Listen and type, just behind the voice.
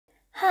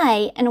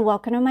Hi, and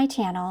welcome to my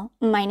channel.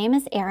 My name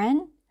is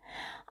Erin.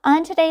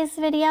 On today's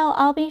video,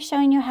 I'll be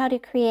showing you how to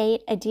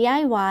create a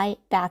DIY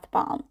bath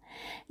bomb.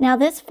 Now,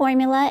 this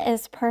formula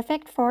is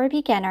perfect for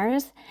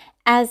beginners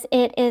as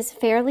it is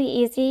fairly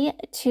easy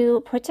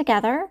to put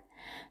together.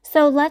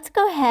 So let's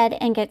go ahead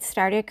and get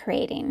started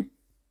creating.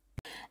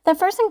 The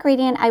first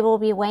ingredient I will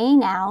be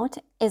weighing out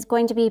is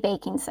going to be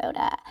baking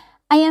soda.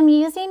 I am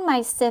using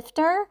my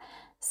sifter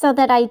so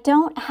that I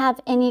don't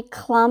have any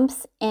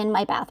clumps in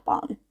my bath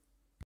bomb.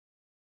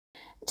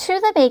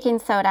 To the baking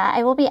soda,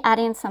 I will be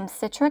adding some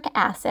citric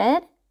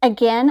acid.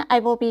 Again, I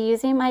will be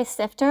using my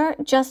sifter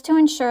just to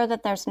ensure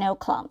that there's no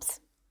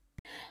clumps.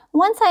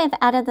 Once I have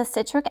added the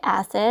citric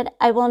acid,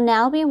 I will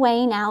now be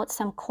weighing out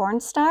some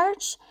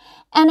cornstarch.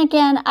 And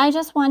again, I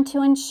just want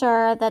to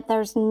ensure that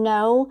there's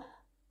no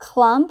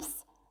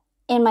clumps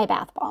in my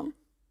bath bomb.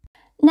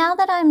 Now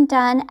that I'm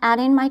done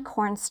adding my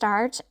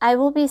cornstarch, I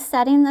will be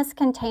setting this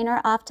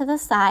container off to the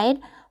side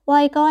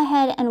while I go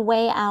ahead and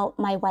weigh out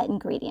my wet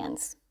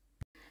ingredients.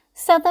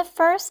 So the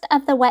first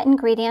of the wet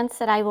ingredients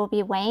that I will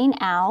be weighing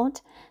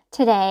out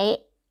today,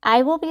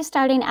 I will be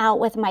starting out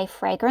with my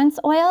fragrance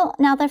oil.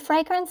 Now the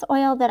fragrance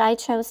oil that I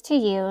chose to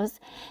use,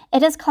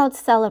 it is called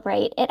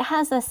Celebrate. It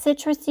has a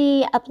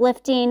citrusy,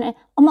 uplifting,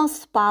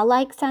 almost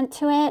spa-like scent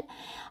to it.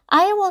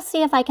 I will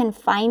see if I can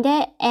find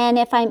it, and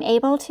if I'm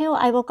able to,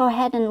 I will go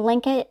ahead and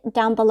link it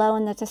down below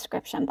in the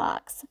description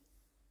box.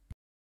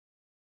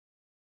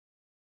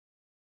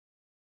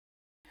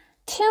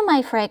 To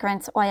my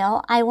fragrance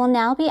oil, I will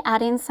now be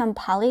adding some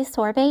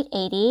Polysorbate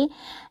 80.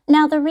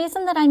 Now, the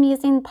reason that I'm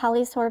using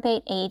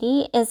Polysorbate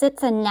 80 is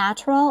it's a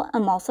natural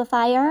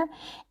emulsifier.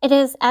 It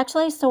is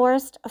actually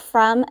sourced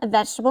from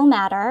vegetable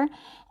matter,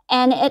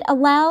 and it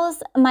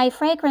allows my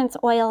fragrance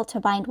oil to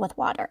bind with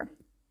water.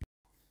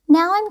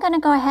 Now I'm going to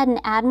go ahead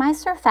and add my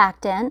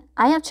surfactant.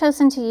 I have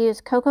chosen to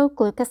use cocoa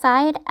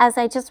glucoside as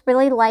I just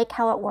really like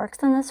how it works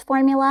in this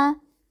formula.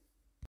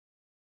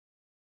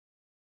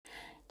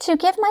 To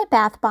give my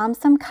bath bomb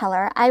some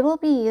color, I will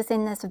be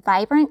using this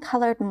vibrant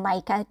colored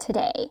mica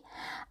today.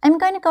 I'm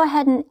going to go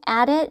ahead and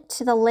add it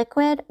to the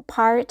liquid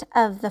part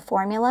of the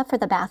formula for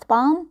the bath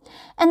bomb,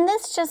 and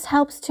this just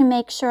helps to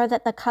make sure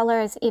that the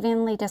color is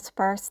evenly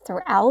dispersed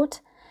throughout.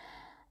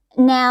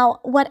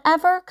 Now,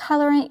 whatever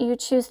colorant you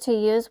choose to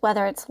use,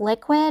 whether it's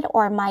liquid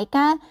or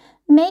mica,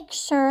 make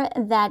sure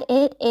that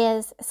it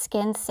is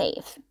skin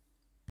safe.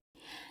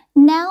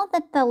 Now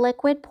that the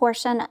liquid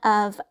portion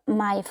of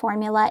my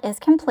formula is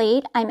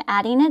complete, I'm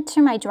adding it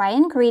to my dry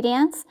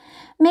ingredients,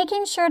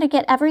 making sure to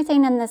get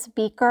everything in this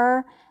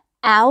beaker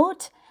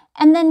out,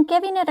 and then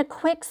giving it a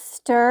quick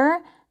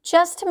stir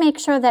just to make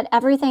sure that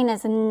everything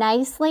is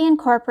nicely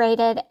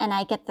incorporated and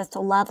I get this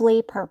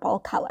lovely purple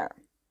color.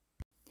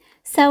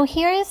 So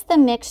here is the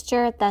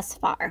mixture thus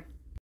far.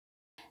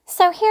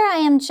 So here I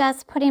am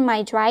just putting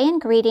my dry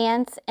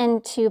ingredients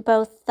into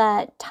both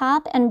the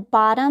top and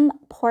bottom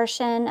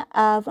portion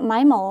of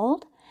my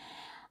mold.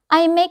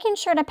 I'm making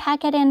sure to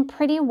pack it in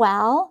pretty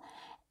well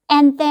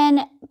and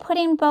then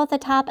putting both the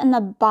top and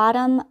the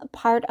bottom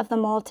part of the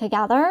mold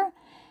together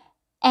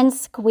and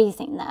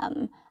squeezing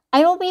them.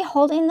 I will be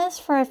holding this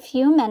for a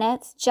few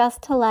minutes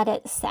just to let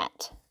it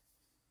set.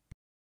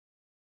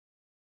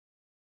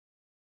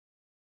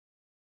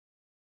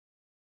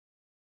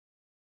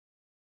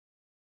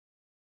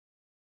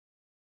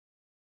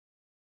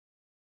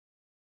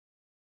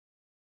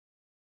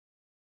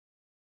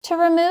 To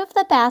remove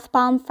the bath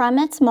bomb from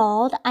its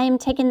mold, I am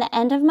taking the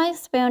end of my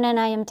spoon and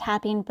I am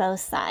tapping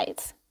both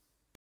sides.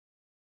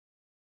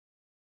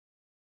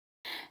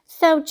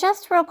 So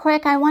just real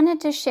quick, I wanted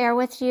to share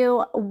with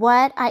you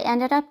what I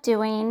ended up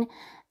doing,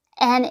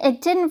 and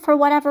it didn't, for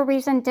whatever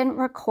reason, didn't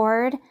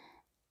record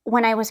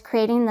when I was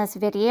creating this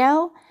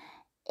video,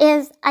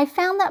 is I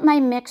found that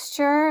my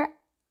mixture,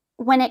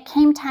 when it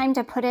came time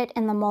to put it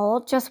in the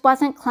mold, just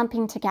wasn't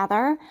clumping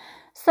together.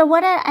 So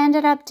what I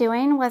ended up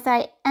doing was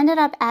I ended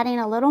up adding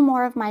a little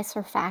more of my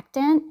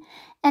surfactant,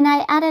 and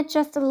I added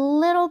just a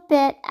little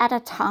bit at a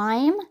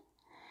time,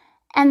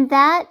 and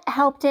that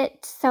helped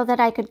it so that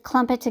I could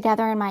clump it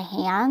together in my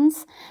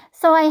hands.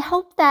 So I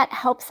hope that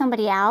helps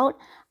somebody out.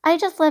 I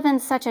just live in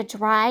such a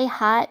dry,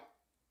 hot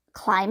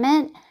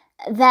climate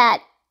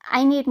that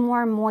I need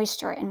more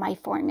moisture in my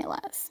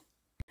formulas.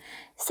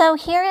 So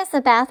here is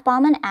the bath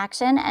bomb in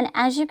action, and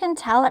as you can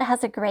tell, it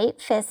has a great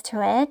fizz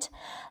to it.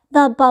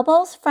 The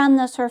bubbles from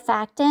the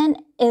surfactant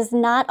is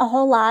not a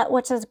whole lot,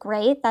 which is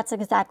great. That's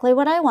exactly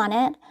what I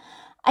wanted.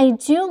 I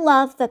do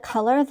love the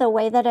color, the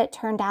way that it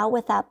turned out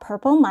with that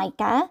purple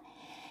mica.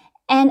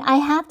 And I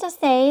have to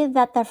say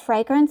that the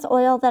fragrance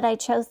oil that I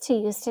chose to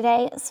use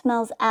today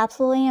smells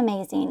absolutely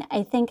amazing.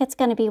 I think it's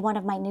going to be one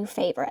of my new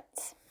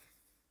favorites.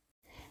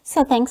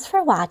 So thanks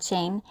for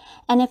watching,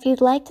 and if you'd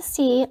like to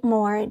see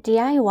more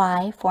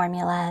DIY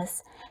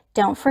formulas,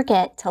 don't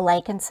forget to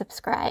like and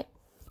subscribe.